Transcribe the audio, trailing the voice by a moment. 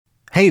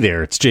Hey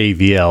there, it's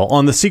JVL.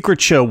 On The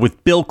Secret Show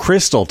with Bill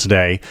Kristol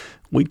today,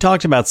 we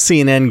talked about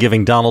CNN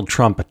giving Donald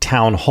Trump a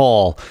town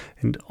hall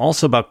and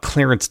also about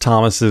Clarence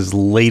Thomas's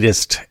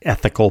latest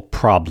ethical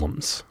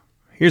problems.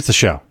 Here's the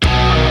show.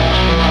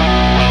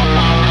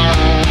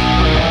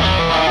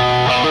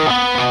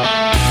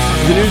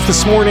 The news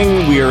this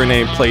morning, we are in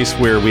a place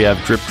where we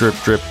have drip, drip,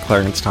 drip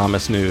Clarence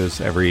Thomas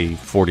news every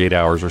 48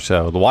 hours or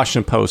so. The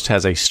Washington Post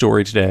has a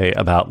story today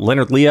about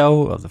Leonard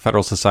Leo of the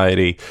Federal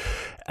Society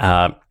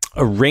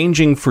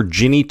arranging for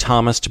Ginny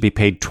Thomas to be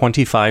paid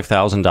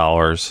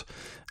 $25,000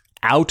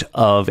 out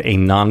of a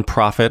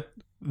nonprofit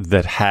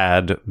that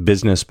had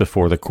business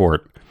before the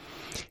court.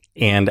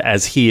 And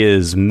as he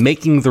is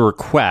making the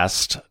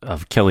request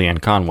of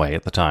Kellyanne Conway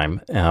at the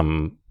time,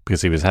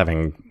 because he was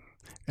having...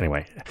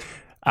 Anyway...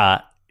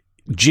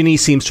 Ginny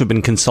seems to have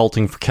been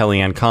consulting for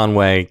Kellyanne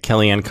Conway.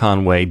 Kellyanne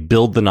Conway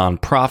billed the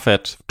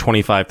nonprofit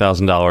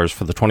 $25,000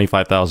 for the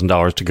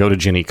 $25,000 to go to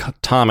Ginny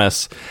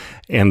Thomas.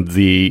 And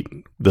the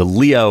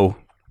Leo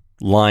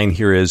line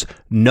here is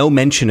no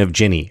mention of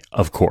Ginny,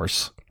 of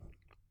course.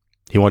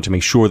 He wanted to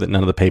make sure that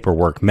none of the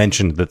paperwork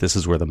mentioned that this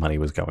is where the money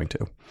was going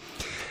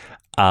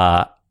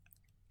to.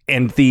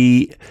 And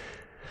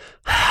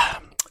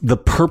the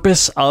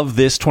purpose of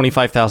this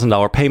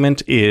 $25,000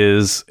 payment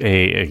is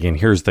again,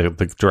 here's the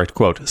direct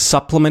quote,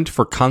 supplement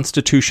for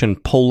Constitution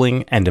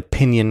polling and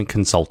opinion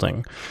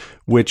consulting,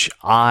 which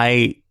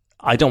I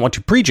don't want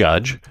to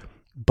prejudge,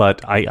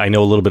 but I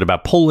know a little bit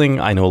about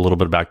polling. I know a little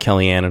bit about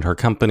Kellyanne and her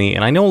company,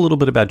 and I know a little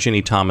bit about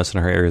Ginny Thomas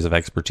and her areas of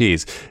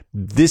expertise.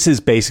 This is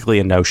basically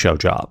a no-show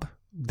job.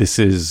 This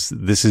is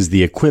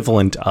the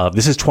equivalent of,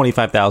 this is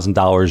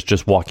 $25,000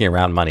 just walking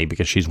around money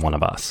because she's one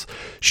of us.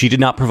 She did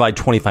not provide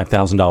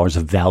 $25,000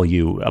 of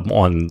value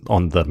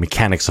on the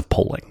mechanics of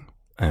polling,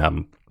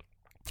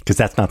 because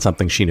that's not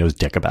something she knows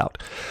dick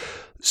about.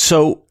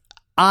 So,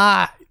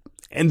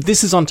 and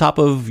this is on top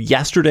of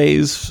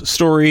yesterday's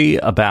story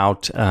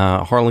about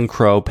Harlan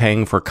Crow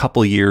paying for a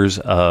couple years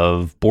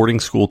of boarding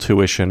school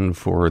tuition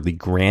for the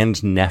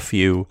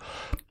grandnephew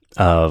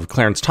of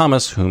Clarence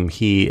Thomas, whom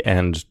he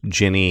and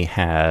Ginny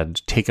had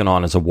taken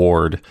on as a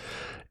ward,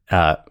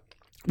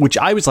 which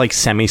I was like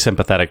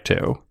semi-sympathetic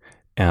to.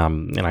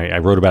 And I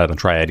wrote about it in the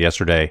Triad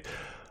yesterday.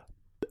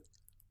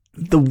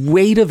 The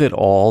weight of it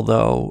all,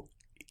 though,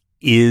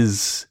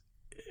 is...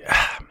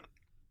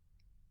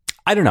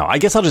 I don't know. I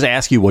guess I'll just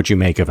ask you what you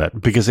make of it,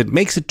 because it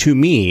makes it, to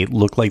me,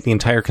 look like the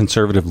entire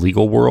conservative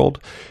legal world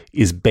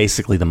is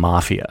basically the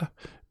mafia.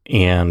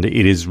 And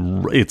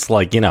it's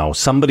like,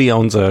 somebody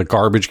owns a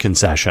garbage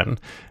concession.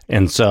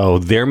 And so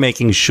they're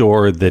making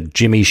sure that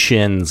Jimmy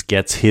Shins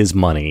gets his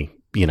money,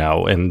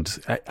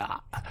 and...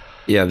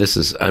 Yeah,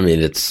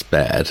 it's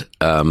bad.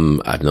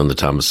 I've known the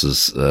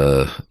Thomases,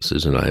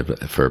 Susan and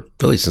I, for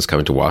really since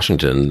coming to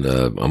Washington,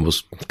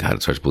 almost, God,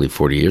 it's hard to believe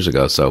 40 years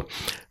ago. So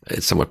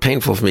it's somewhat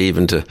painful for me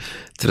even to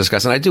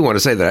discuss. And I do want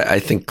to say that I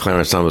think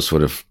Clarence Thomas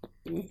would have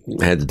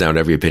handed down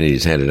every opinion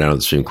he's handed down to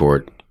the Supreme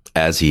Court,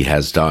 as he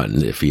has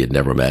done, if he had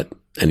never met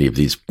any of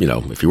these,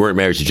 if he weren't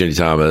married to Ginny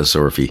Thomas,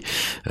 or if he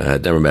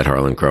had never met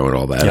Harlan Crow and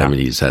all that. Yeah. I mean,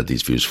 he's had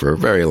these views for a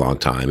very long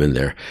time, and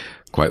they're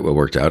quite well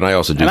worked out. And I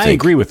also do think... I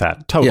agree with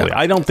that, totally. Yeah.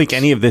 I don't think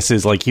any of this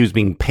is like he was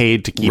being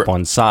paid to keep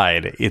on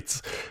side.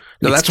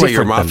 That's why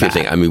your mafia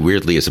thing, I mean,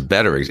 weirdly, is a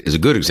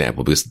good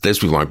example, because those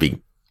people aren't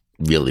being...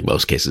 Really,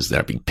 most cases, they're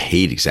not being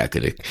paid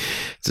exactly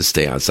to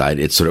stay on side.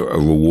 It's sort of a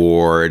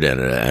reward and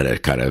a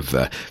kind of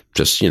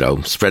just,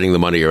 spreading the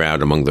money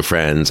around among the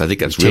friends. I think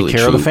that's really true. Take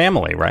care of the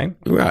family, right?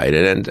 Right.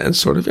 And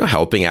sort of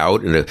helping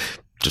out in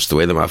just the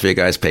way the mafia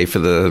guys pay for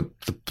the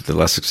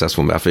less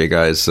successful mafia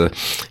guys'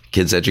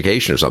 kids'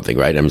 education or something,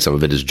 right? I mean, some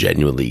of it is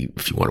genuinely,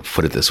 if you want to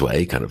put it this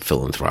way, kind of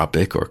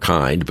philanthropic or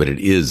kind, but it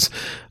is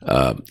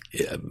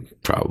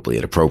probably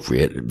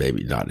inappropriate,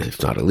 maybe not,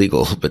 if not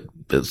illegal, but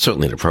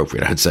certainly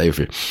inappropriate, I'd say,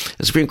 for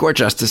a Supreme Court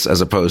justice, as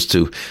opposed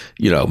to,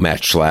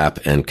 Matt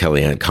Schlapp and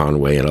Kellyanne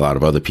Conway and a lot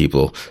of other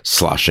people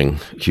sloshing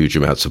huge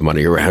amounts of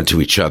money around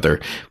to each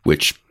other,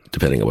 which,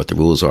 depending on what the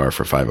rules are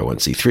for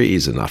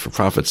 501c3s and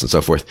not-for-profits and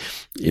so forth,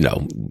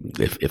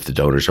 if the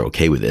donors are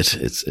okay with it,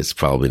 it's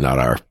probably not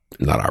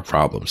our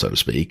problem, so to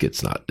speak.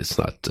 It's not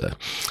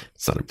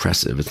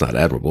impressive. It's not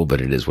admirable, but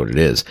it is what it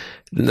is.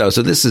 No,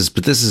 so this is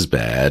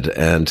bad.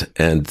 And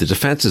the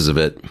defenses of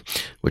it,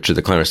 which are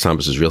the Clarence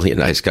Thomas is really a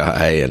nice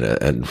guy and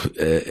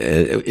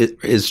it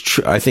is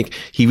true. I think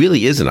he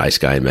really is a nice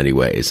guy in many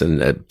ways.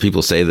 And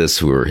people say this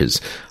who are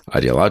his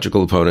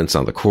ideological opponents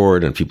on the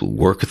court and people who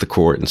work at the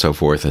court and so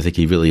forth. I think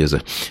he really is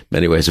in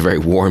many ways a very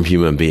warm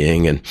human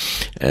being and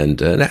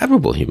an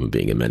admirable human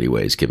being in many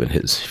ways, given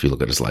if you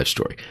look at his life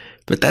story.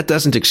 But that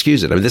doesn't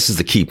excuse it. I mean, this is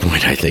the key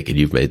point, I think, and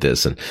you've made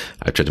this, and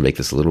I've tried to make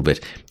this a little bit.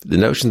 The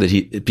notion that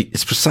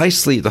it's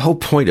precisely the whole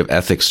point of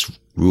ethics,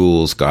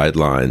 rules,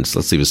 guidelines.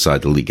 Let's leave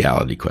aside the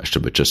legality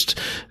question, but just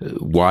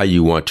why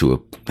you want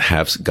to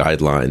have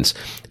guidelines,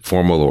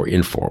 formal or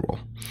informal,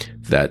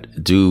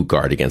 that do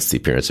guard against the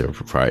appearance of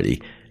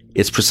impropriety.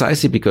 It's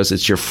precisely because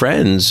it's your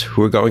friends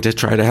who are going to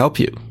try to help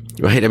you.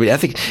 Right. I mean, I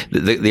think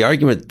the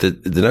argument,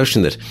 the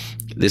notion that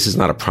this is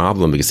not a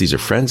problem because these are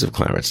friends of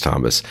Clarence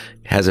Thomas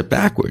has it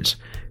backwards.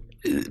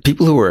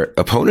 People who are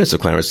opponents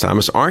of Clarence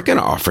Thomas aren't going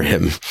to offer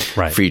him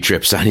free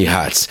trips on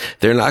yachts.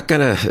 They're not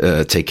going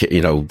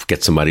to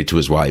get some money to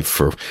his wife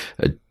for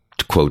a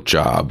quote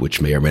job, which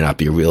may or may not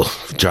be a real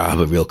job,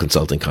 a real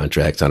consulting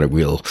contract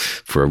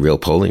for a real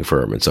polling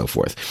firm and so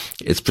forth.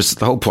 It's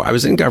the whole point. I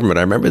was in government.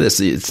 I remember this.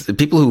 It's the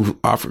people who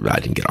offered, I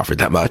didn't get offered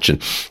that much. And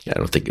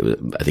I think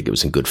it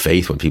was in good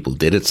faith when people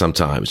did it.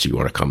 Sometimes you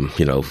want to come,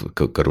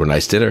 go to a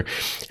nice dinner.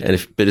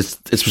 But it's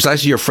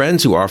precisely your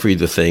friends who offer you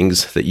the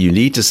things that you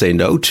need to say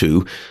no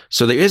to.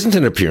 So there isn't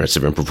an appearance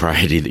of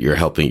impropriety that you're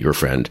helping your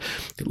friend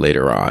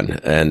later on.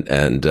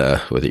 And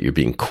whether you're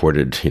being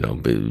courted,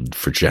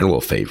 for general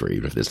favor,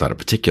 even if there's not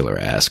a particular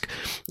ask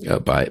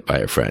by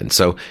a friend.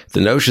 So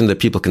the notion that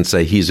people can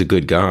say he's a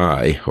good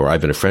guy or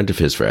I've been a friend of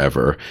his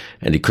forever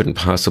and he couldn't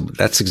possibly,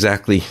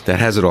 that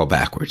has it all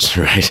backwards,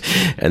 right?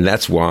 And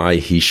that's why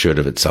he should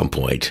have at some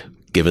point,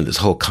 given this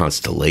whole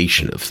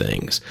constellation of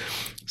things,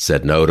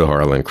 said no to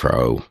Harlan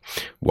Crow,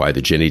 why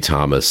the Ginny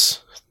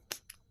Thomas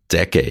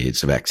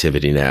decades of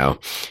activity now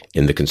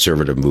in the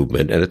conservative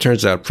movement, and it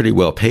turns out pretty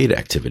well-paid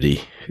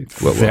activity,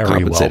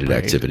 well-compensated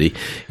activity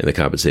in the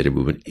compensated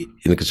movement,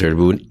 in the conservative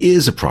movement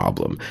is a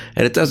problem.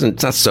 And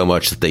it's not so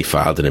much that they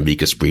filed an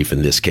amicus brief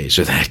in this case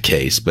or that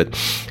case, but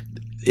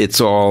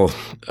it's all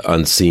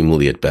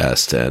unseemly at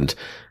best and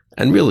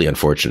really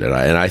unfortunate.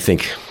 And I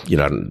think, I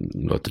don't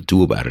know what to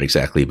do about it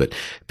exactly, but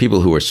people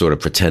who are sort of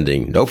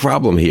pretending no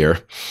problem here,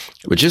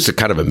 which is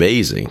kind of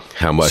amazing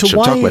how much,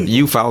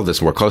 you followed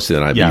this more closely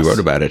than I, but you wrote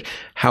about it,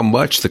 how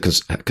much the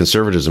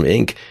Conservatism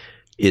Inc.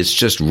 is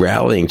just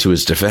rallying to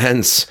his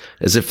defense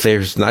as if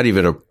there's not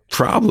even a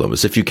problem,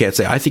 as if you can't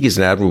say, I think he's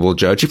an admirable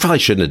judge. He probably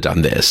shouldn't have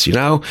done this,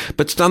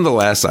 but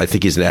nonetheless, I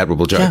think he's an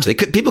admirable judge. Yeah.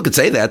 People could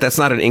say that. That's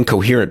not an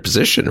incoherent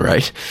position,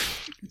 right?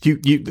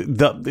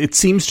 It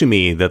seems to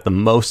me that the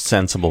most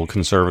sensible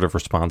conservative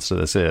response to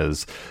this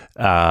is,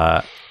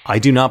 I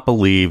do not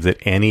believe that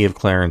any of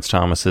Clarence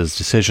Thomas's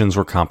decisions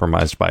were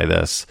compromised by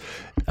this.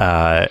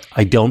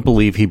 I don't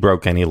believe he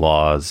broke any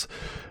laws.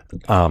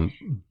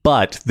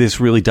 But this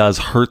really does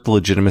hurt the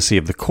legitimacy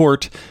of the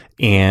court,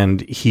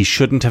 and he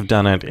shouldn't have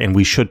done it, and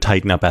we should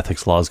tighten up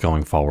ethics laws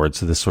going forward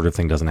so this sort of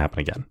thing doesn't happen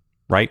again.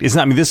 Right?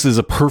 This is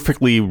a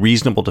perfectly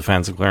reasonable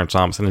defense of Clarence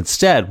Thomas, and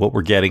instead what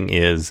we're getting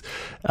is,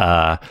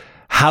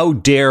 how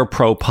dare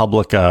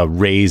ProPublica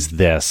raise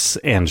this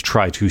and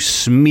try to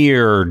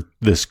smear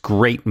this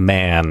great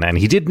man? And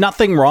he did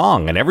nothing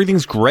wrong, and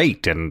everything's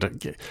great.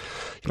 And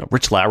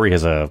Rich Lowry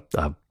has a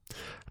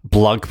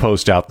blog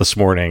post out this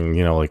morning.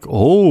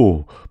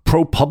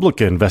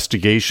 ProPublica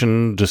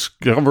investigation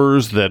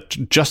discovers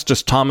that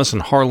Justice Thomas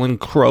and Harlan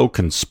Crow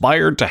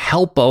conspired to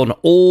help an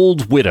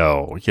old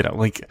widow.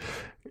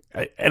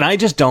 And I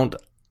just don't.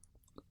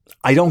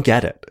 I don't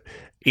get it.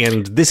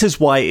 And this is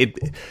why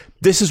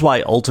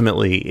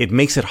ultimately it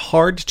makes it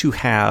hard to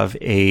have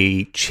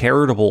it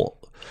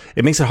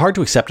makes it hard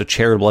to accept a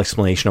charitable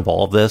explanation of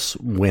all of this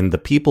when the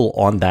people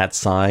on that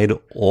side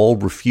all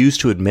refuse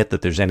to admit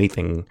that there's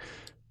anything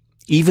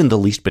even the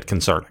least bit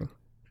concerning.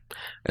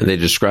 And they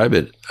describe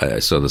it, I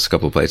saw this a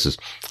couple of places,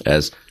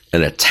 as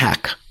an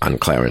attack on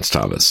Clarence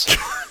Thomas.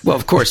 Well,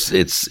 of course,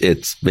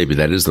 it's maybe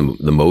that is the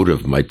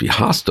motive might be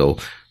hostile,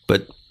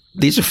 but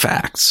these are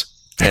facts.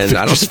 And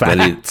I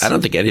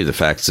don't think any of the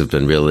facts have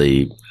been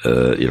really,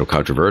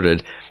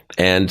 controverted.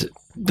 And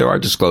there are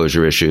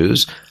disclosure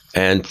issues.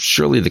 And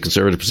surely the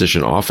conservative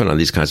position often on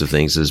these kinds of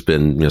things has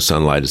been,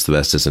 sunlight is the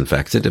best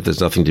disinfectant. If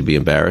there's nothing to be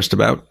embarrassed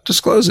about,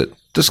 disclose it.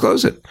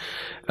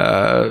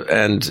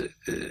 And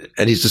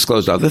he's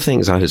disclosed other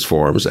things on his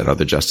forms that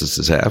other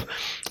justices have.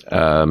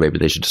 Maybe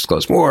they should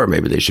disclose more.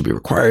 Maybe they should be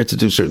required to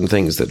do certain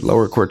things that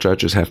lower court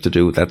judges have to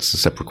do. That's a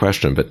separate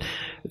question. But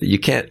you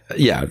can't,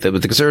 the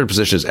conservative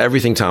position is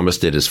everything Thomas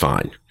did is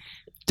fine.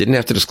 Didn't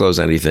have to disclose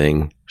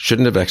anything,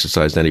 shouldn't have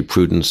exercised any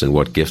prudence in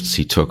what gifts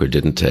he took or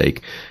didn't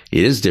take.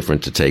 It is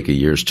different to take a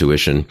year's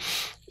tuition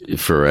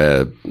for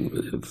a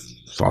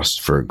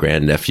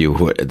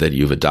grandnephew that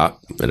you've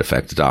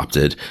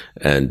adopted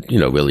and,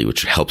 really,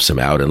 which helps him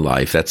out in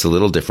life. That's a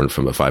little different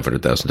from a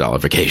 $500,000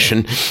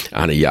 vacation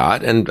on a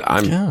yacht. And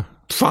I'm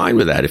fine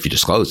with that if you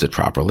disclose it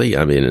properly.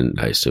 I mean, and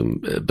I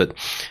assume, but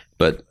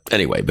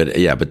anyway,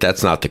 but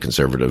that's not the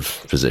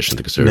conservative position.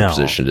 The conservative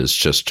position is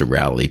just to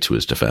rally to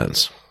his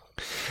defense.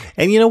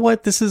 And you know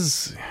what? This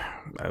is,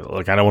 I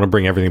don't want to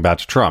bring everything back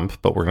to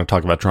Trump, but we're going to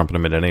talk about Trump in a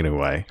minute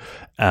anyway.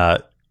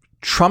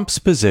 Trump's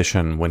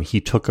position when he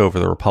took over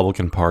the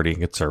Republican Party and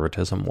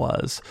conservatism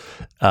was,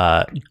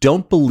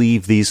 don't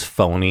believe these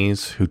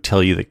phonies who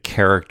tell you that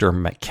character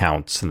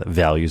counts and that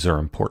values are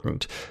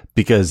important,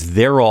 because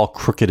they're all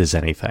crooked as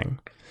anything.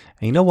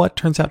 And you know what?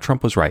 Turns out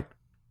Trump was right.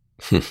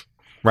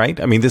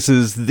 Right? I mean, this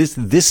is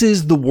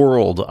the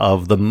world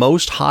of the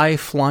most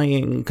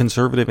high-flying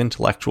conservative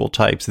intellectual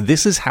types.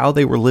 This is how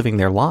they were living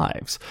their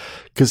lives.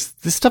 Because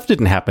this stuff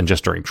didn't happen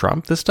just during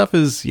Trump. This stuff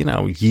is,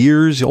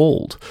 years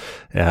old,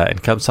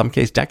 in some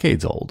case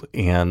decades old.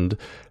 And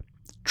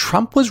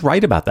Trump was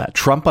right about that.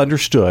 Trump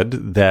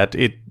understood that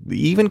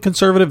even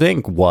conservative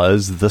Inc.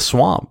 was the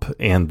swamp,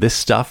 and this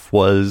stuff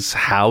was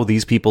how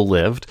these people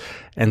lived.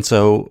 And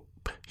so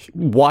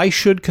why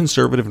should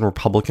conservative and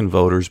Republican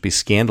voters be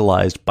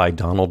scandalized by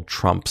Donald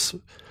Trump's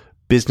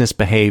business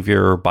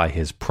behavior, by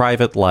his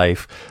private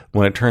life,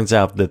 when it turns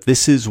out that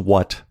this is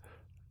what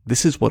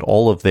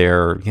all of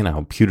their,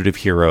 putative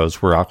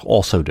heroes were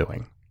also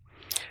doing?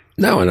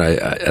 No, and I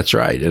that's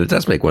right. And it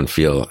does make one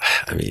feel,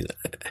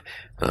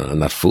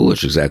 not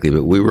foolish exactly,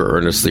 but we were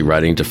earnestly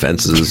writing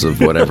defenses of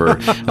whatever,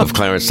 of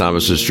Clarence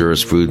Thomas's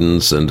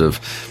jurisprudence and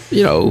of,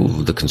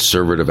 the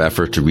conservative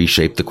effort to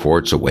reshape the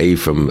courts away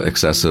from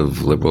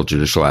excessive liberal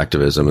judicial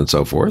activism and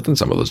so forth. And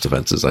some of those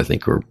defenses, I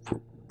think,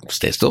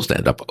 still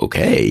stand up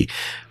okay.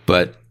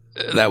 But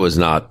that was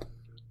not,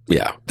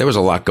 there was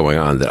a lot going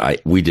on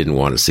that we didn't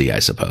want to see, I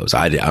suppose.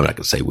 I'm not going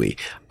to say we.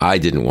 I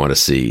didn't want to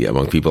see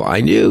among people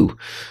I knew,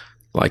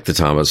 like the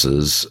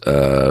Thomases,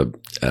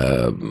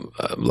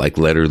 like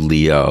Leonard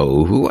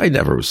Leo, who I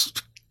never was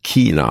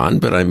keen on,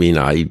 but I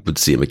would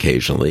see him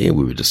occasionally and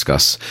we would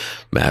discuss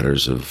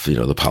matters of,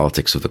 the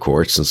politics of the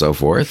courts and so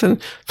forth.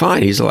 And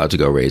fine, he's allowed to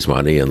go raise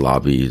money and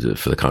lobby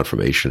for the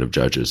confirmation of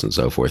judges and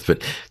so forth.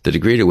 But the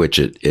degree to which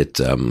it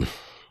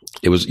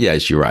was,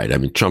 yes, you're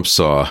right. Trump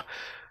saw,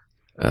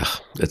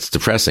 it's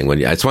depressing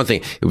it's one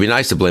thing. It would be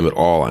nice to blame it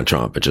all on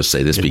Trump and just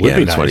say this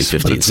began in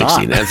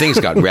 2015-16, and things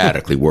got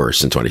radically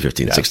worse in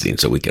 2015-16.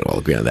 So we can all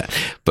agree on that.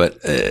 But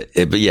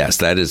yes,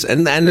 that is,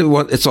 and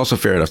it's also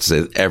fair enough to say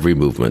that every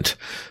movement,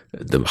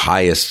 the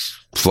highest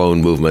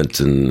flown movement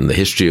in the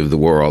history of the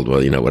world,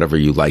 whatever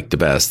you like the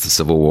best, the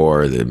Civil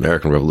War, the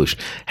American Revolution,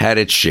 had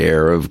its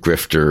share of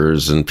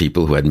grifters and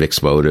people who had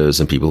mixed motives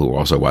and people who were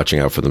also watching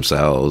out for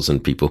themselves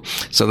and people.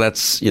 So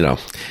that's,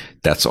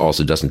 that's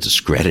also doesn't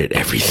discredit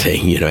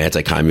everything.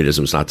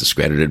 Anti-communism is not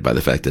discredited by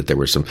the fact that there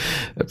were some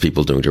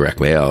people doing direct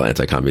mail,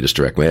 anti-communist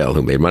direct mail,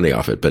 who made money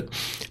off it. But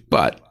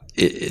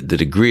the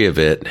degree of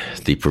it,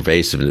 the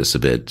pervasiveness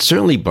of it,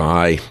 certainly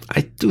I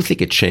do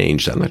think it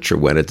changed. I'm not sure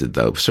when it did,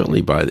 though. Certainly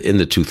in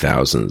the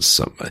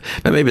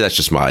 2000s. Maybe that's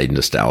just my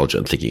nostalgia.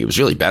 I'm thinking it was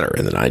really better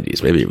in the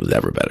 90s. Maybe it was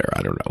ever better.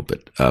 I don't know.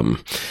 But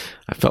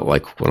I felt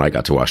like when I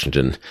got to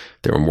Washington,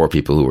 there were more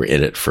people who were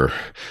in it for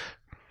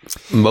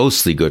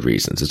mostly good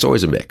reasons. It's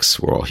always a mix.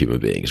 We're all human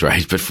beings,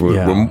 right? But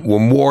we're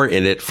more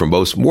in it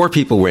more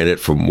people were in it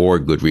for more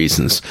good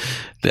reasons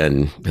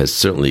than has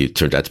certainly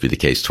turned out to be the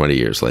case 20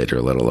 years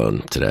later, let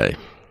alone today.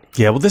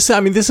 Yeah, well, this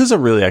is a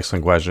really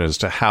excellent question as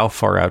to how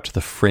far out to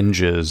the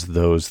fringes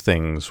those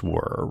things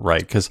were,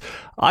 right? Because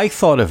I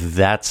thought of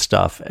that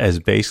stuff as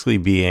basically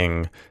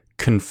being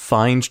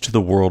confined to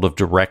the world of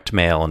direct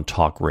mail and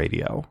talk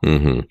radio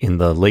in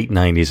the late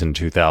 90s and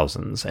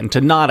 2000s, and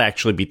to not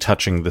actually be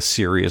touching the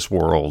serious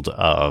world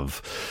of,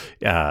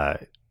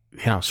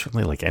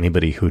 certainly like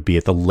anybody who would be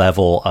at the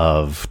level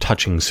of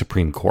touching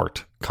Supreme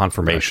Court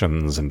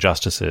confirmations and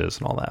justices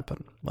and all that, but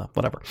well,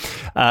 whatever.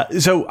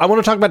 So I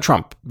want to talk about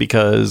Trump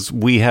because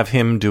we have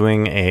him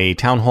doing a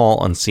town hall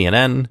on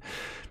CNN,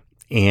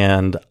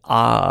 and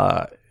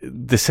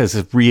this has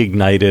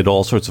reignited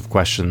all sorts of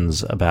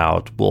questions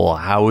about, well,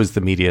 how is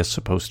the media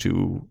supposed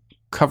to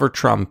cover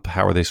Trump?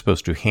 How are they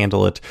supposed to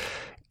handle it?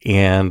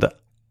 And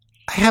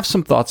I have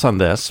some thoughts on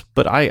this,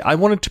 but I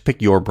wanted to pick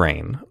your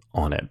brain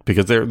on it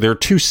because there are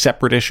two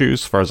separate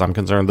issues as far as I'm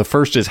concerned. The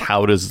first is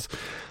how does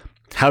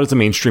the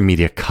mainstream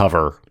media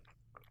cover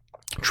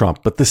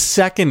Trump? But the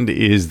second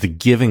is the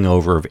giving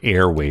over of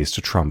airways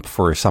to Trump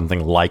for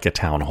something like a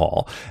town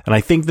hall. And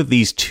I think that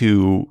these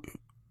two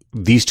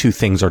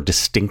things are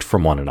distinct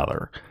from one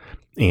another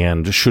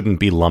and shouldn't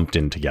be lumped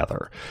in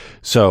together.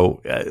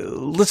 So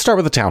let's start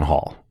with the town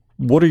hall.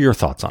 What are your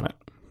thoughts on it?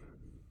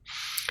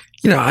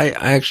 I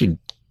actually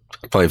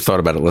probably have thought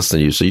about it less than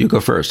you. So you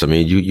go first.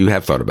 You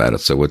have thought about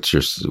it. So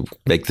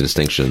make the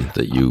distinction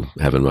that you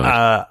have in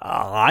mind?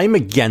 I'm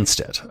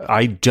against it.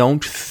 I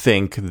don't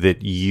think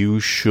that you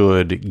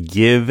should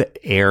give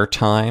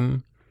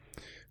airtime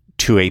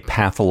to a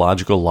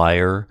pathological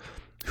liar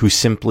who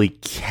simply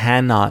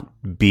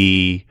cannot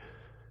be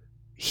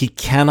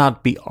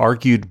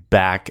argued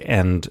back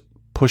and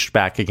pushed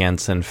back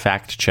against and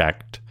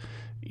fact-checked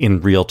in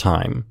real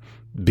time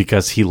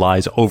because he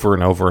lies over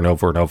and over and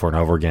over and over and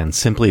over again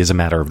simply as a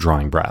matter of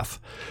drawing breath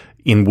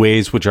in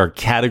ways which are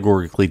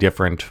categorically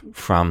different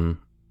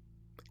from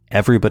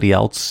everybody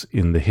else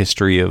in the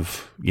history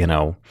of,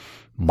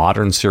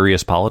 modern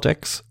serious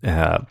politics.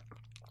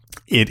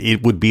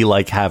 It would be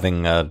like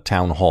having a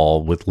town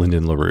hall with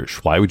Lyndon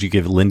LaRouche. Why would you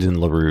give Lyndon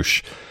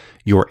LaRouche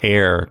your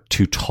air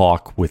to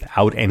talk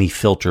without any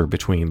filter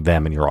between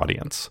them and your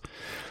audience?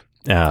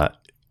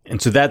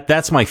 And so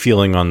that's my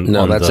feeling on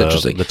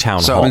interesting. The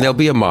town hall. So there'll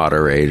be a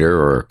moderator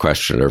or a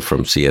questioner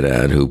from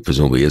CNN who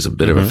presumably is a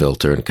bit of a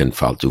filter and can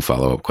do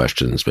follow-up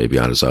questions maybe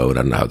on his own.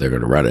 I don't know how they're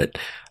going to run it.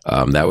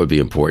 That would be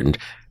important.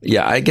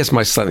 Yeah, I guess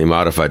my slightly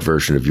modified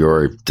version of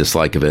your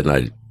dislike of it, and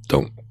I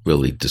don't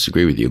really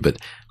disagree with you, but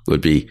would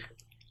be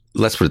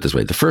let's put it this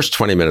way. The first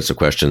 20 minutes of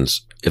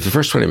questions, if the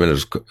first 20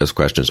 minutes of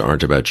questions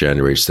aren't about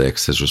January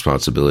 6th, his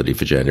responsibility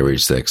for January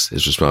 6th,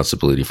 his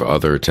responsibility for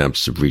other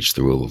attempts to breach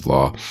the rule of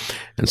law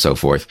and so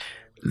forth,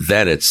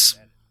 then it's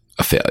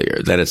a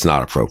failure. Then it's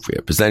not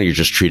appropriate, because then you're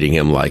just treating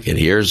him like, and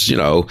here's,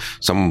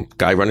 some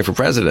guy running for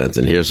president,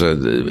 and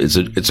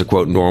it's a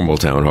quote normal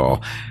town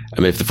hall. I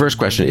mean, if the first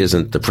question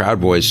isn't the Proud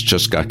Boys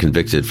just got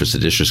convicted for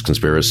seditious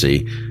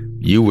conspiracy,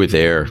 you were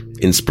their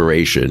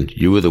inspiration.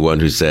 You were the one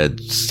who said,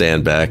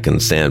 stand back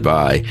and stand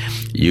by.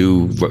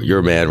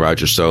 Your man,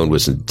 Roger Stone,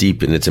 was in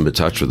deep and intimate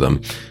touch with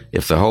them.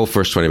 If the whole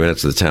first 20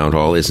 minutes of the town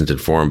hall isn't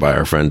informed by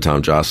our friend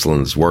Tom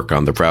Joscelin's work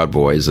on the Proud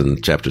Boys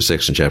in Chapter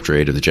 6 and Chapter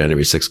 8 of the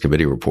January 6th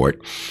Committee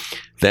Report,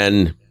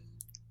 then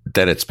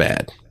it's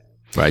bad.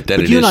 Right.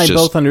 But you and I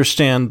both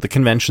understand the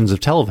conventions of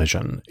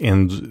television,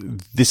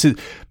 and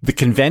the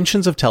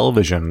conventions of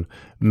television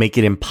make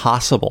it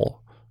impossible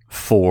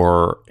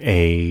for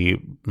a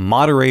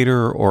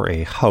moderator or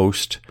a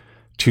host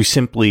to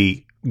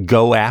simply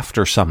go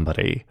after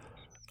somebody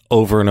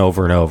over and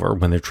over and over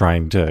when they're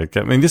trying to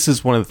get, I mean, this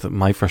is one of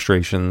my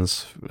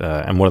frustrations,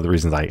 and one of the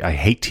reasons I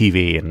hate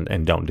TV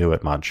and don't do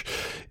it much,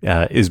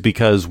 is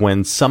because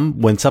when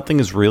something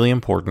is really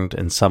important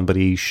and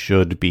somebody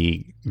should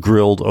be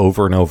grilled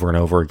over and over and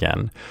over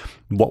again,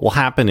 what will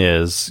happen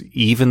is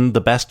even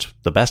the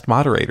best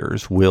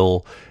moderators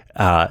will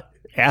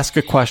ask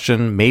a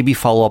question, maybe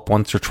follow up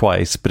once or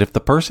twice, but if the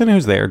person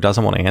who's there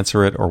doesn't want to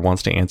answer it or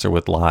wants to answer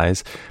with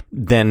lies,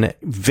 then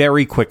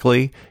very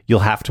quickly you'll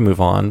have to move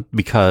on,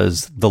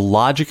 because the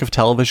logic of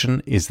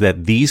television is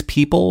that these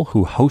people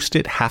who host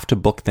it have to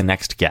book the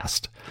next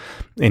guest.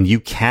 And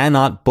you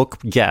cannot book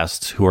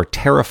guests who are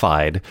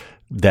terrified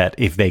that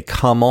if they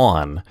come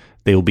on,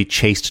 they will be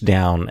chased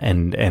down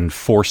and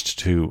forced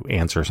to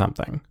answer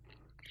something.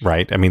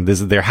 Right. I mean,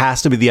 there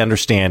has to be the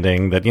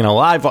understanding that,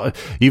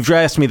 you've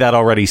asked me that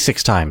already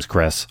 6 times,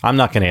 Chris. I'm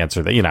not going to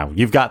answer that.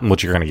 You've gotten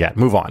what you're going to get.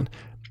 Move on.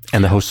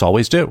 And the hosts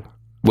always do.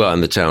 Well,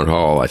 in the town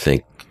hall, I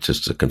think,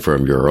 just to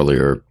confirm your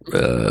earlier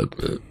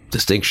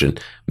distinction,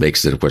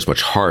 makes it, of course,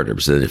 much harder.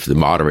 Because if the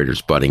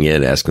moderator's butting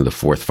in, asking the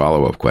 4th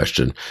follow-up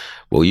question,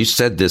 well, you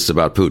said this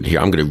about Putin. Here,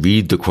 I'm going to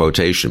read the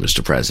quotation,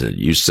 Mr. President.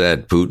 You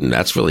said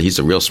Putin, he's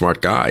a real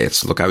smart guy.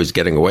 Look how he's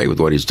getting away with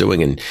what he's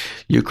doing in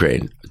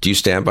Ukraine. Do you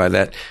stand by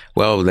that?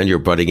 Well, then you're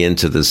butting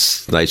into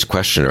this nice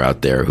questioner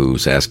out there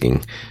who's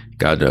asking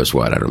God knows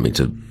what. I don't mean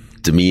to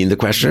demean the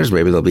questioners.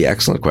 Maybe they'll be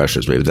excellent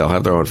questioners. Maybe they'll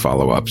have their own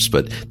follow-ups,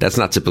 but that's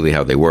not typically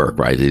how they work,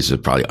 right? These are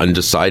probably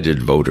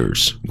undecided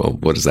voters. Well,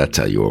 what does that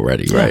tell you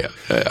already, right?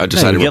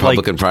 Undecided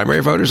Republican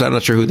primary voters? I'm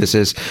not sure who this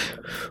is.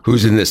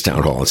 Who's in this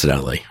town hall,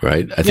 incidentally,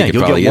 right? I think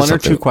you'll get 1 or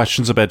 2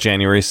 questions about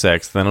January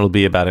 6th, then it'll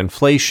be about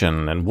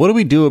inflation and what do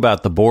we do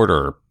about the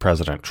border,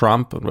 President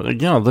Trump?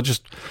 They'll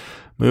just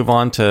move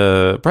on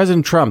to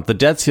President Trump. The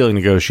debt ceiling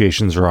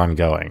negotiations are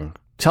ongoing.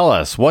 Tell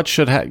us what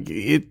should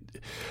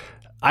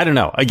I don't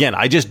know. Again,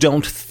 I just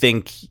don't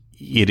think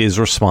it is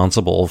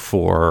responsible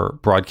for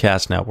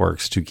broadcast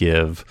networks to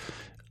give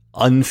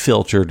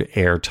unfiltered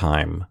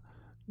airtime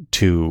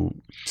to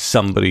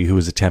somebody who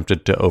has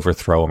attempted to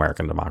overthrow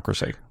American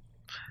democracy.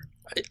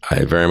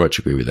 I very much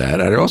agree with that.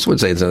 I also would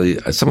say,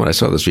 someone I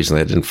saw this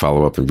recently, I didn't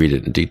follow up and read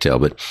it in detail,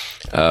 but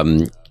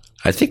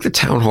I think the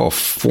town hall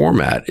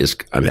format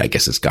I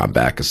guess it's gone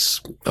back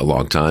a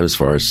long time as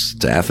far as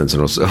to Athens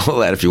and all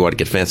that if you want to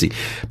get fancy,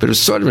 but it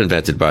was sort of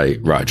invented by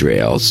Roger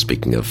Ailes,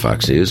 speaking of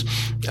Fox News,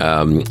 in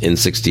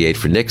 1968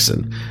 for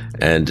Nixon.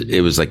 And it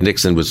was like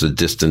Nixon was a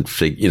distant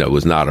figure,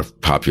 was not a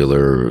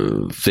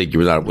popular figure,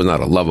 was not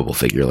a lovable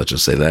figure, let's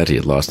just say that. He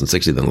had lost in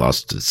 1960, then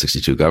lost to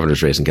 62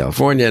 governor's race in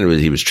California, and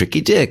he was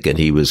tricky dick, and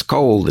he was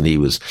cold, and he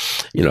was,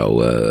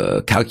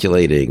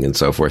 calculating and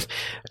so forth.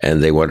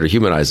 And they wanted to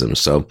humanize him.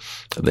 So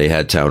they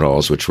had town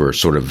halls which were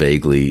sort of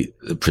vaguely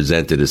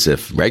presented as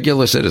if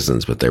regular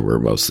citizens, but they were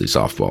mostly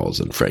softballs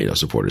and,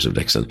 supporters of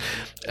Nixon.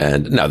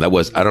 And now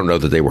I don't know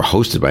that they were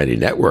hosted by any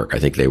network. I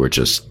think they were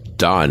just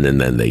done, and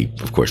then they,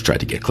 of course,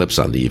 tried to get clips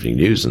on the evening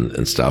news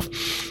and stuff.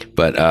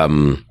 But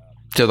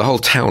so the whole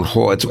town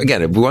hall, it's,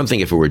 again, one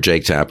thing if it were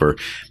Jake Tapper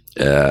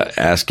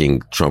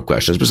asking Trump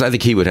questions, because I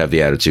think he would have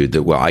the attitude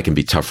that, well, I can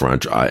be tougher on,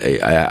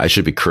 I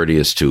should be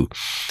courteous to,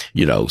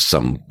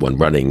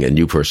 someone a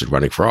new person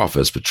running for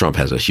office, but Trump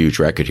has a huge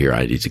record here.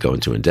 I need to go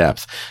into in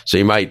depth. So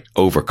you might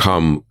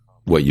overcome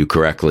what you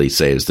correctly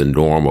say is the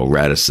normal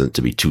reticent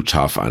to be too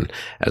tough on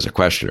as a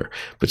questioner.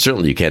 But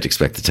certainly you can't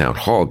expect the town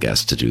hall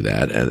guests to do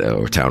that,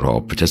 or town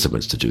hall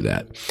participants to do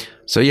that.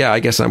 So yeah, I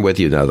guess I'm with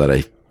you now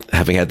that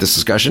having had this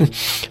discussion.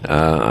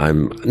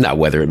 I'm not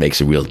whether it makes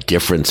a real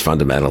difference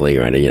fundamentally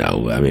or any,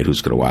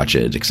 who's going to watch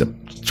it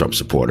except Trump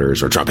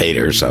supporters or Trump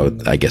haters. So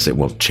I guess it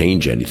won't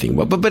change anything.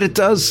 But it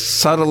does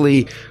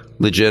subtly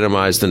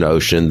legitimize the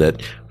notion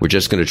that we're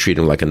just going to treat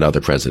him like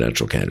another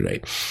presidential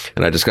candidate.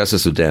 And I discussed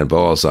this with Dan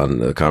Bowles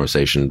on a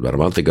conversation about a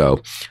month ago,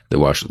 the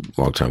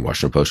longtime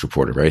Washington Post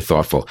reporter, very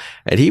thoughtful.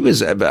 And he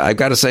was, I've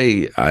got to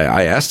say,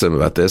 I asked him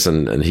about this,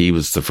 and he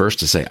was the first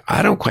to say,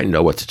 I don't quite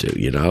know what to do.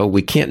 You know,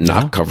 we can't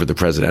not cover the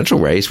presidential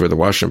race. We're the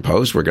Washington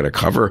Post. We're going to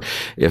cover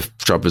if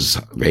Trump is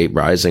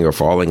rising or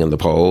falling in the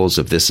polls,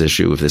 if this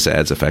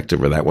ad's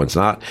effective or that one's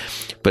not.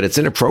 But it's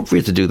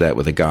inappropriate to do that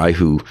with a guy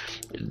who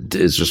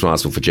is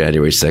responsible for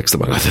January 6th,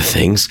 among other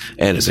things,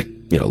 and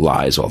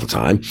lies all the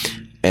time.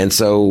 And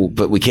so,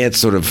 but we can't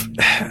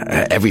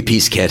every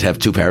piece can't have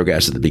two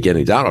paragraphs at the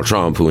beginning. Donald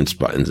Trump, who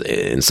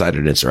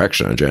incited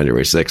insurrection on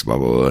January 6th, blah,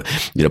 blah,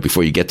 blah,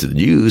 before you get to the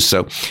news.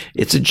 So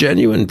it's a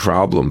genuine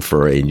problem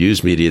for a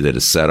news media that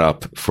is set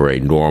up for a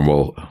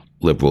normal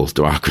liberal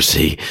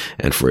democracy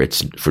and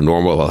for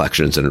normal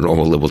elections and a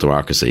normal liberal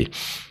democracy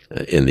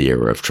in the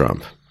era of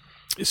Trump.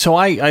 So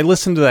I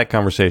listened to that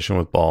conversation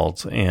with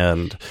Bowles,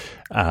 and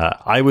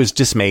I was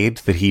dismayed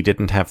that he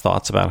didn't have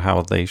thoughts about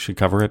how they should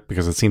cover it,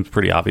 because it seems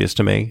pretty obvious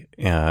to me.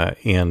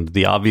 And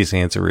the obvious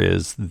answer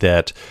is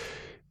that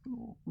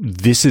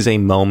this is a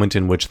moment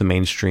in which the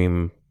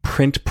mainstream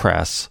print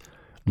press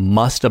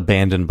must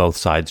abandon both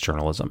sides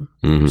journalism.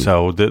 Mm-hmm.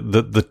 So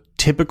the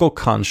typical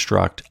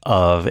construct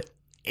of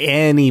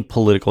any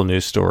political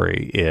news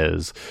story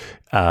is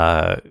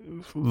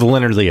the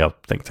Leonard Leo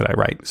thing that I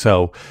write.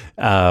 So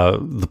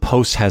the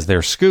Post has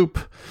their scoop.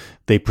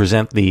 They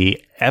present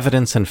the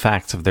evidence and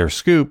facts of their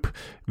scoop.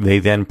 They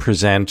then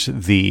present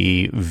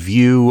the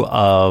view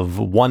of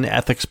one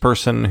ethics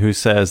person who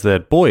says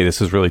that, boy, this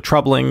is really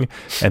troubling.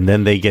 And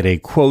then they get a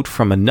quote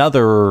from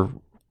another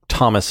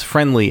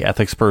Thomas-friendly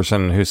ethics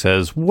person who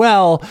says,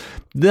 well,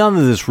 none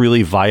of this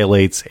really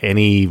violates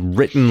any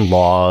written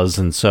laws.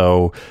 And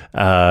so,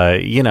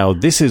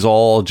 this is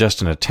all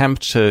just an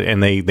attempt to,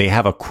 and they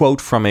have a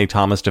quote from a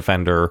Thomas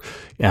defender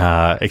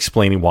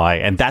explaining why,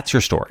 and that's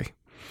your story.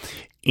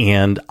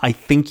 And I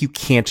think you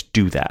can't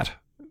do that.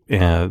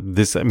 And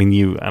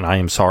I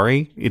am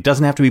sorry, it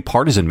doesn't have to be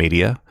partisan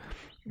media,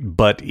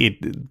 but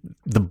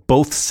the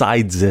both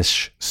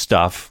sides-ish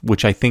stuff,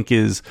 which I think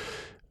is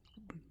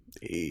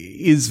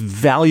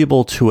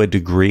valuable to a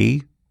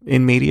degree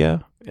in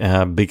media,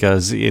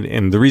 because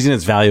and the reason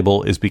it's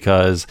valuable is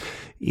because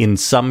in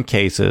some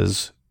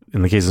cases,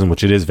 in the cases in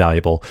which it is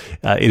valuable,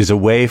 it is a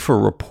way for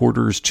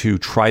reporters to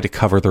try to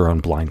cover their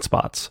own blind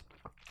spots.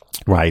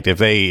 Right. If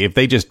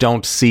they just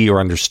don't see or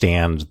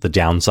understand the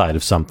downside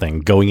of something,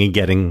 going and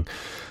getting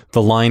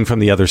the line from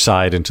the other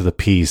side into the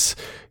piece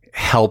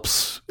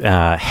helps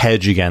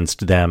hedge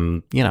against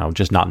them,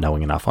 just not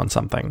knowing enough on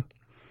something.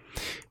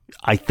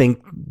 I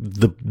think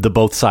the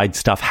both sides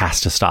stuff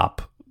has to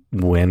stop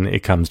when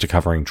it comes to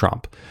covering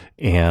Trump.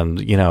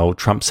 And,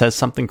 Trump says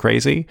something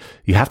crazy,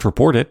 you have to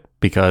report it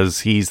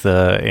because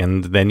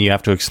and then you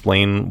have to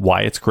explain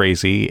why it's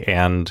crazy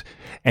and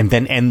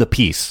then end the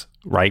piece.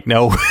 Right?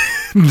 No,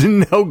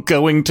 no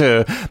going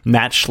to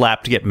Matt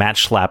Schlapp to get Matt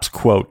Schlapp's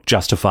quote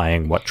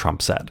justifying what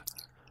Trump said.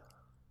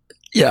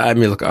 Yeah, I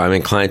mean, look, I'm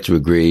inclined to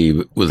agree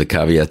with the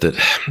caveat that,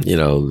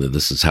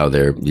 this is how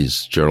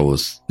these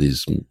journalists,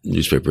 these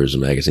newspapers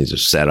and magazines are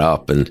set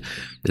up, and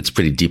it's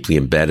pretty deeply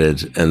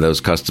embedded. And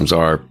those customs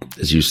are,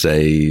 as you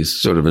say,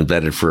 sort of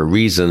embedded for a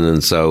reason.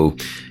 And so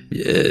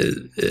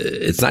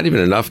it's not even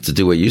enough to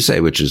do what you say,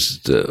 which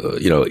is,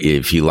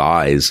 if he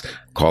lies,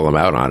 call him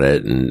out on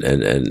it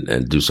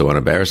and do so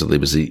unembarrassedly.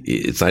 But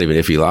it's not even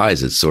if he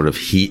lies. It's sort of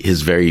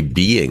his very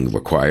being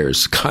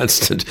requires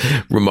constant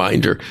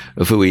reminder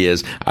of who he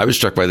is. I was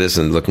struck by this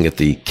and looking at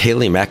the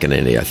Kayleigh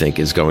McEnany, I think,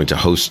 is going to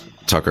host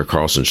Tucker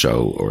Carlson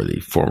show, or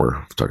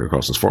Tucker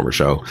Carlson's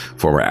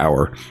former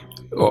hour,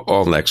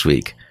 all next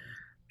week.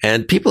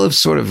 And people have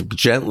sort of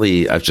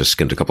gently, I've just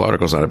skimmed a couple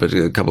articles on it, but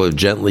a couple have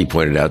gently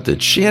pointed out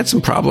that she had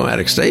some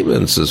problematic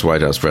statements as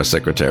White House press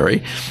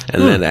secretary.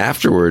 And then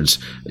afterwards,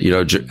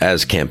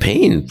 as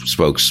campaign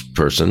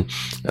spokesperson,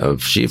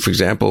 she, for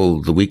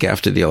example, the week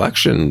after the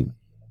election,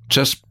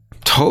 just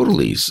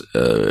totally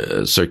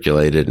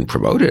circulated and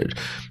promoted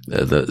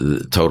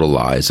the total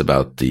lies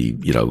about the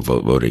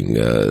voting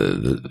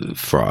the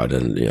fraud,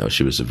 and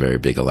she was a very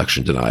big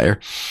election denier.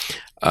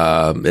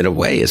 In a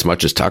way, as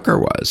much as Tucker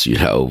was.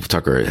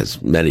 Tucker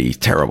has many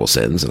terrible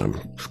sins, and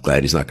I'm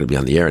glad he's not going to be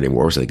on the air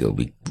anymore, so I think it'll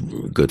be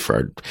good for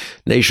our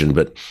nation.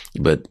 But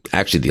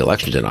actually, the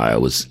election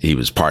denial he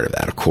was part of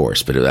that, of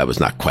course, but that was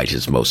not quite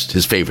his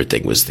favorite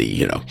thing was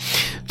the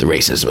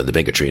racism and the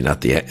bigotry,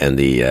 and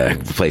the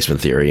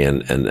replacement theory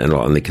and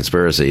the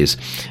conspiracies,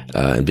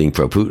 and being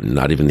pro-Putin,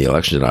 not even the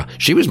election denial.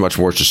 She was much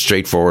more just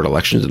straightforward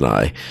election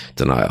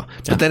denial.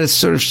 But then it's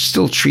sort of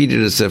still treated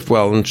as if,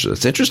 well,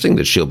 it's interesting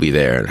that she'll be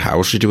there, and how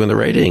will she do in the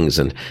ratings?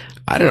 And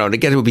I don't know. And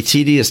again, it would be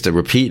tedious to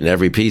repeat in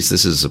every piece.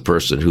 This is a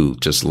person who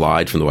just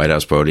lied from the White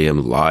House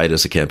podium, lied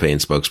as a campaign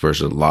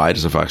spokesperson, lied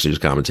as a Fox News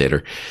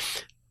commentator.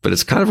 But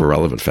it's kind of a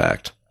relevant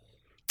fact.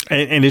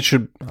 And it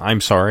should,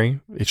 I'm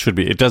sorry, it should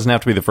be. It doesn't have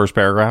to be the first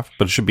paragraph,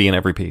 but it should be in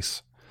every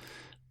piece.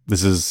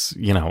 This is,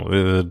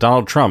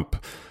 Donald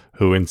Trump,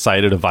 who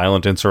incited a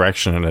violent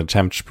insurrection in an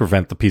attempt to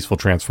prevent the peaceful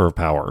transfer of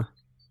power.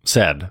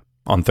 said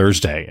on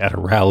Thursday at a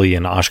rally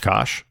in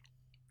Oshkosh.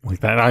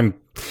 Like that,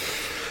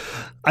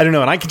 I don't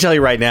know. And I can tell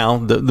you right now,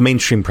 the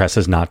mainstream press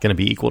is not going to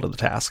be equal to the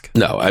task.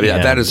 No, I mean,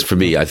 that is, for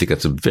me, I think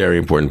that's a very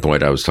important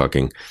point. I was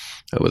talking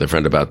with a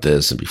friend about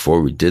this, and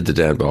before we did the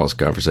Dan Balls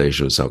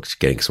conversation, I was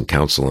getting some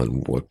counsel on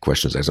what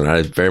questions I asked. And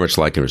I very much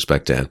like and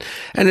respect Dan.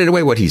 And in a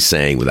way, what he's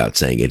saying, without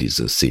saying it, he's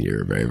a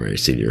senior, very, very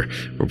senior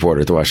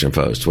reporter at the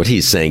Washington Post. What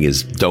he's saying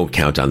is, don't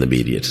count on the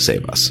media to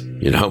save us,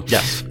 you know?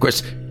 Yes. Of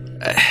course,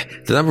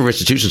 the number of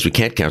institutions we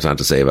can't count on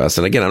to save us,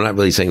 and again, I'm not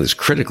really saying this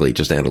critically,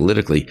 just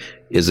analytically,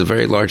 is a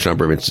very large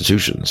number of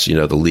institutions. You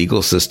know, the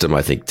legal system,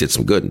 I think, did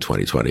some good in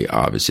 2020,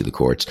 obviously the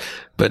courts.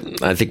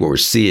 But I think what we're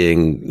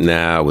seeing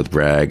now with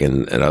Bragg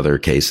and other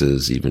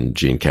cases, even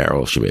Jean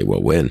Carroll, she may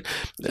well win.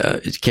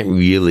 It can't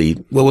really,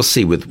 well, we'll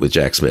see with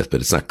Jack Smith,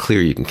 but it's not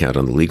clear you can count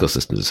on the legal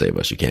system to save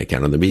us. You can't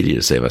count on the media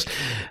to save us.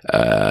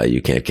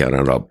 You can't count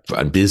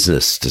on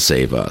business to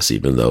save us,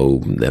 even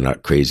though they're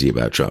not crazy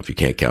about Trump. You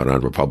can't count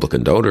on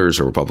Republican donors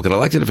or Republican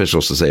elected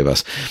officials to save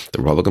us,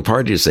 the Republican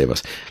Party to save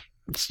us.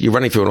 You're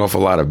running through an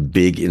awful lot of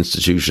big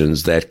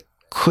institutions that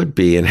could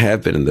be and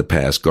have been in the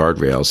past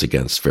guardrails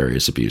against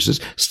various abuses,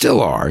 still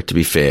are, to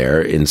be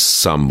fair, in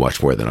some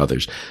much more than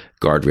others,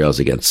 guardrails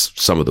against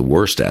some of the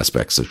worst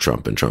aspects of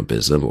Trump and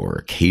Trumpism, or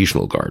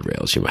occasional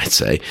guardrails, you might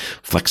say,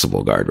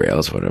 flexible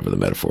guardrails, whatever the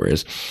metaphor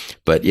is.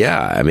 But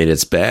yeah, I mean,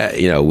 it's bad.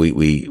 You know,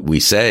 we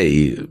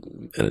say,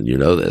 and you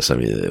know this, I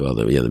mean, well,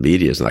 the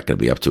media is not going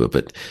to be up to it,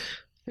 but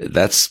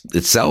that's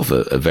itself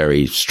a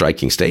very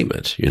striking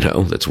statement, you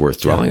know, that's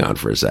worth dwelling on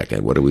for a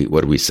second. What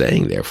are we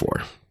saying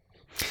therefore?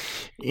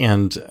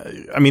 And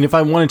I mean, if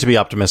I wanted to be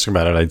optimistic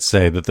about it, I'd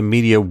say that the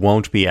media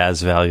won't be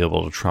as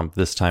valuable to Trump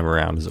this time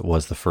around as it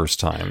was the first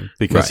time,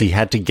 because he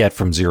had to get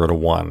from 0 to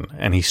 1,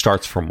 and he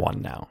starts from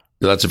 1 now.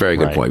 That's a very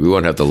good point. We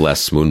won't have the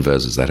Les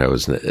Moonves, is that how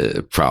was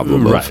a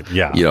problem of,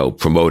 you know,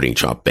 promoting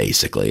Trump,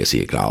 basically, as he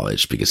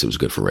acknowledged, because it was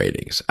good for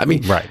ratings. I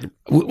mean,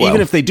 even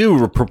if they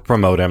do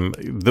promote him,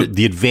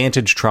 the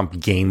advantage Trump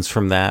gains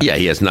from that,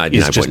 he has 99.9%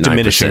 is just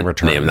diminishing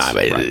returns.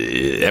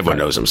 Everyone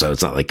knows him, so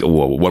it's not like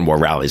one more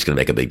rally is going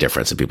to make a big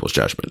difference in people's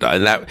judgment.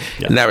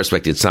 In that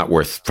respect, it's not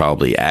worth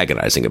probably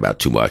agonizing about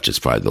too much. It's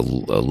probably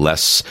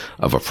less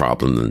of a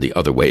problem than the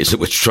other ways in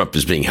which Trump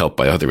is being helped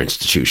by other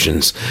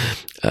institutions.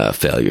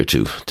 Failure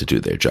to do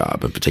their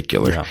job, in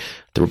particular,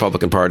 the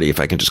Republican Party. If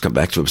I can just come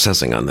back to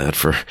obsessing on that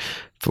for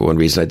one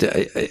reason,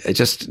 I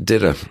just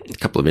did a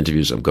couple of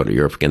interviews. I'm going to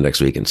Europe again next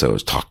week, and so I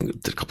was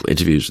did a couple of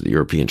interviews with the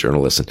European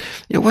journalists, and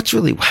you know,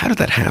 how did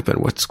that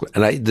happen?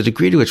 The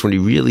degree to which when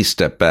you really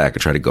step back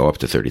and try to go up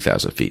to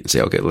 30,000 feet and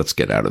say, okay, let's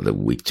get out of the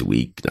week to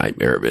week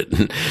nightmare of it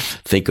and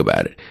think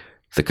about it.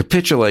 The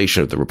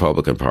capitulation of the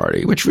Republican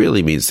Party, which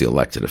really means the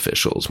elected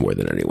officials more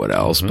than anyone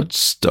else, but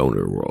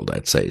stoner world,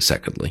 I'd say,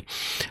 secondly.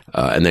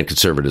 And then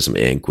Conservatism,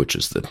 Inc., which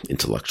is the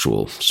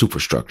intellectual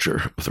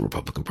superstructure of the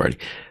Republican Party.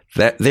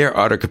 That their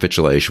utter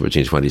capitulation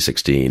between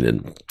 2016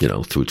 and, you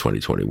know, through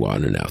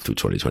 2021 and now through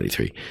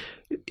 2023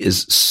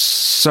 is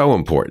so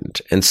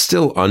important and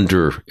still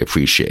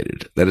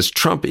underappreciated. That is,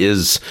 Trump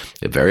is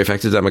a very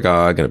effective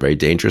demagogue and a very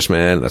dangerous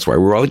man. That's why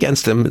we're all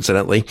against him,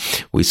 incidentally.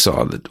 We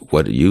saw that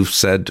what you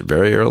said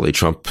very early,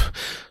 Trumpism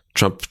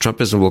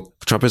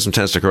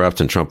tends to corrupt,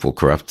 and Trump will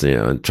corrupt, you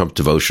know, and Trump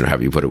devotion, or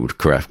however you put it,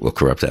 will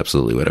corrupt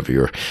absolutely whatever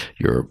your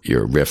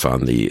riff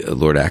on the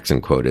Lord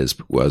Acton quote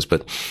was.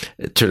 But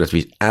it turned out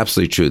to be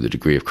absolutely true. The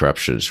degree of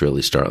corruption is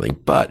really startling.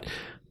 But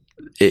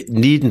it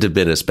needn't have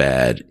been as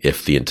bad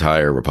if the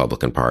entire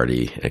Republican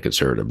Party and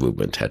conservative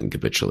movement hadn't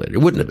capitulated. It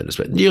wouldn't have been as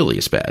bad, nearly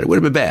as bad. It would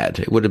have been bad.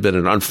 It would have been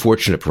an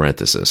unfortunate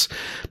parenthesis,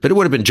 but it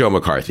would have been Joe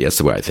McCarthy. That's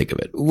the way I think of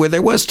it. Where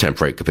there was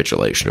temporary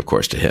capitulation, of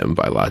course, to him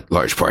by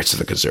large parts of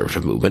the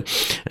conservative movement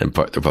and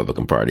the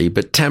Republican Party,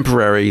 but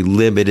temporary,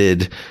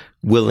 limited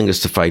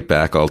willingness to fight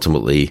back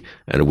ultimately,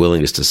 and a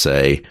willingness to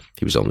say,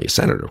 he was only a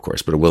senator, of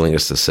course, but a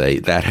willingness to say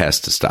that has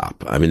to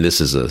stop. I mean, this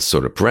is a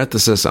sort of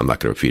parenthesis. I'm not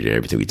going to repeat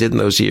everything we did in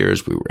those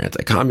years. We were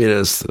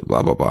anti-communists,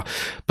 blah, blah, blah,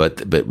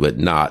 but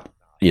not,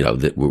 you know,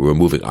 that we're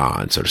moving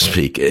on, so to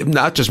speak.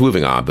 Not just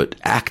moving on, but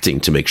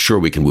acting to make sure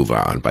we can move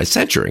on by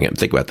censuring him.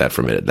 Think about that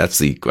for a minute. That's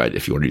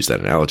if you want to use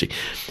that analogy.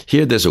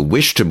 Here, there's a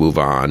wish to move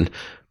on,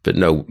 but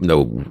no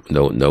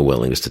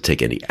willingness to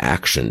take any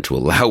action to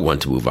allow one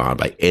to move on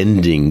by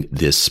ending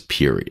this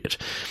period.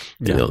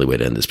 Yeah. The only way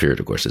to end this period,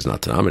 of course, is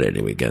not to nominate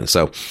him again.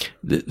 So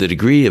the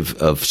degree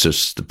of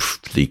just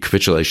the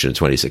capitulation in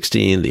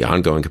 2016, the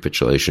ongoing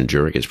capitulation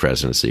during his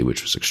presidency,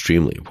 which was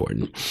extremely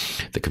important,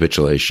 the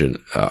capitulation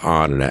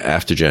on and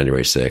after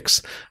January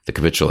 6th, the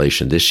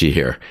capitulation this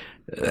year,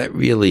 that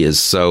really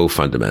is so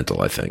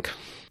fundamental, I think.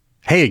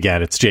 Hey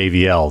again, it's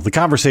JVL. The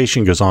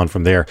conversation goes on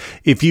from there.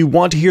 If you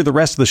want to hear the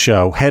rest of the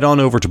show, head on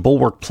over to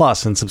Bulwark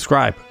Plus and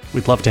subscribe.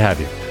 We'd love to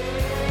have you.